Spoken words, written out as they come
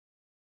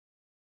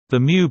The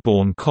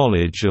Mewbourne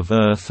College of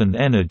Earth and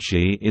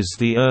Energy is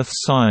the Earth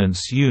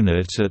Science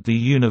unit at the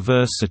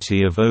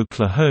University of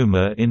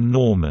Oklahoma in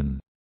Norman.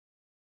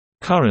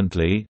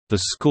 Currently, the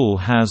school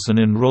has an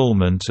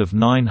enrollment of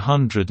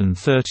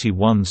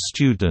 931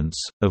 students,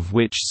 of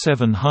which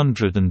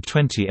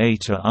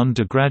 728 are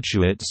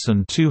undergraduates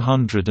and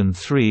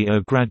 203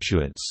 are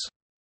graduates.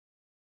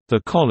 The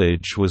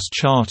college was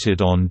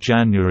chartered on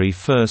January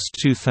 1,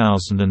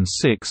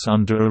 2006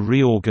 under a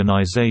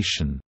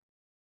reorganization.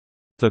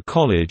 The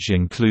college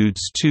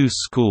includes two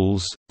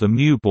schools, the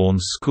Mewbourne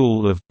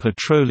School of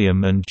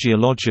Petroleum and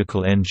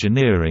Geological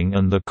Engineering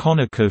and the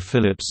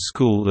ConocoPhillips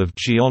School of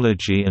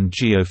Geology and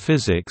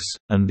Geophysics,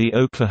 and the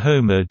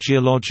Oklahoma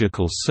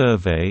Geological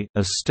Survey,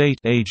 a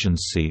state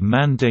agency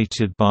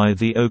mandated by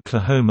the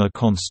Oklahoma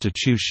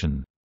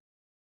Constitution.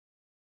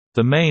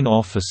 The main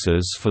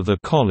offices for the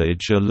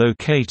college are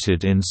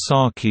located in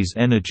Sarkees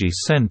Energy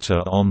Center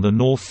on the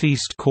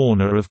northeast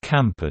corner of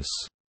campus.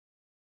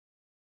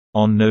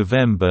 On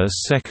November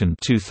 2,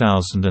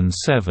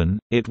 2007,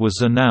 it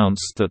was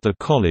announced that the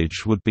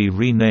college would be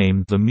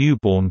renamed the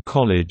Mewbourne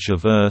College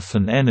of Earth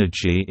and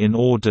Energy in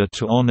order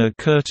to honor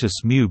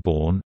Curtis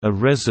Mewbourne, a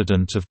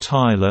resident of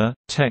Tyler,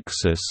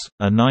 Texas,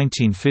 a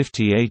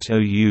 1958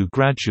 OU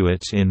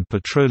graduate in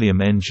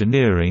petroleum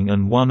engineering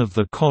and one of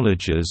the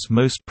college's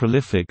most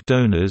prolific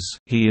donors.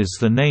 He is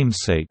the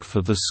namesake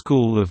for the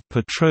School of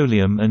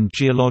Petroleum and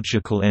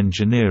Geological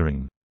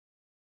Engineering.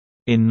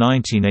 In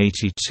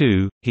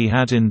 1982, he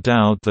had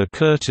endowed the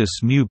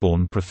Curtis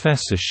Mewbourne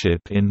Professorship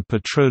in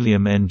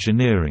Petroleum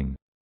Engineering.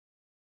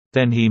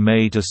 Then he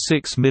made a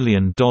 $6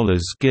 million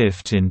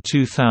gift in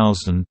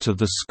 2000 to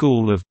the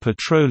School of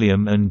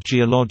Petroleum and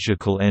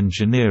Geological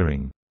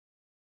Engineering.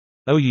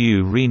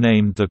 OU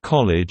renamed the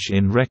college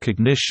in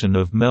recognition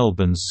of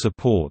Melbourne's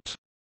support.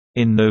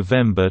 In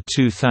November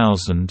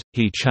 2000,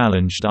 he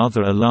challenged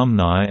other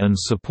alumni and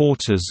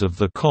supporters of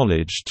the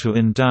college to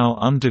endow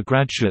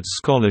undergraduate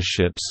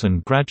scholarships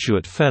and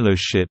graduate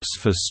fellowships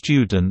for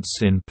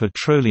students in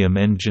petroleum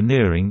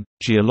engineering,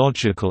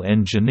 geological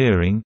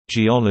engineering,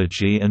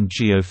 geology and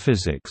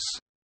geophysics.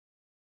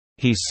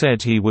 He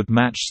said he would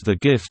match the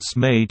gifts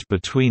made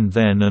between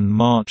then and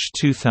March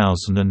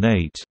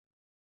 2008.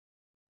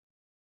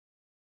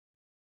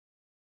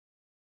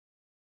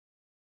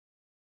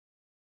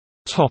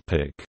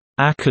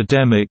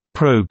 Academic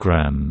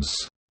programs.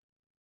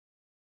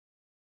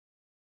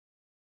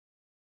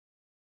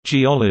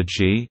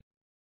 Geology,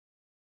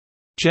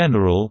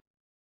 General,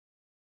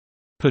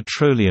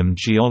 Petroleum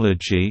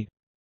Geology,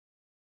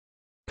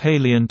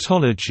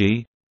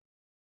 Paleontology,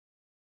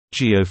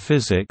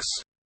 Geophysics,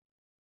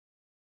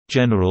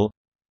 General,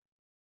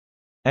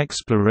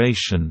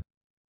 Exploration,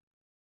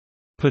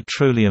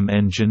 Petroleum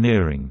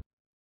Engineering.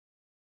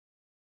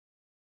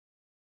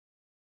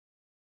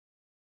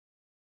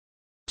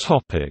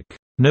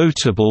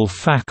 Notable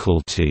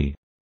faculty.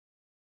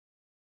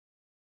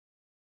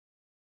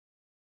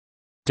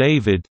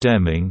 David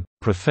Deming,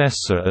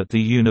 professor at the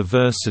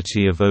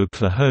University of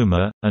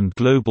Oklahoma, and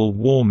global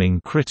warming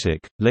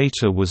critic,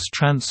 later was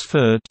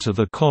transferred to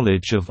the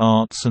College of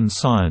Arts and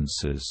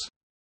Sciences.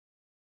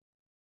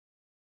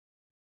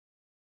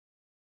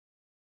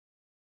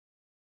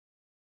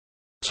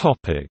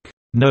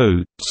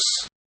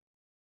 Notes.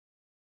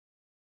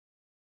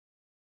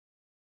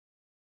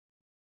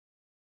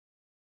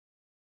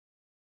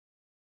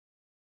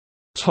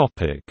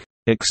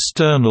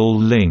 External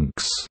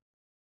links.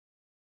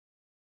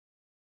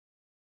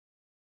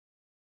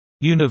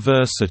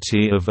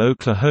 University of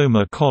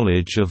Oklahoma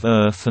College of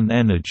Earth and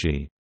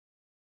Energy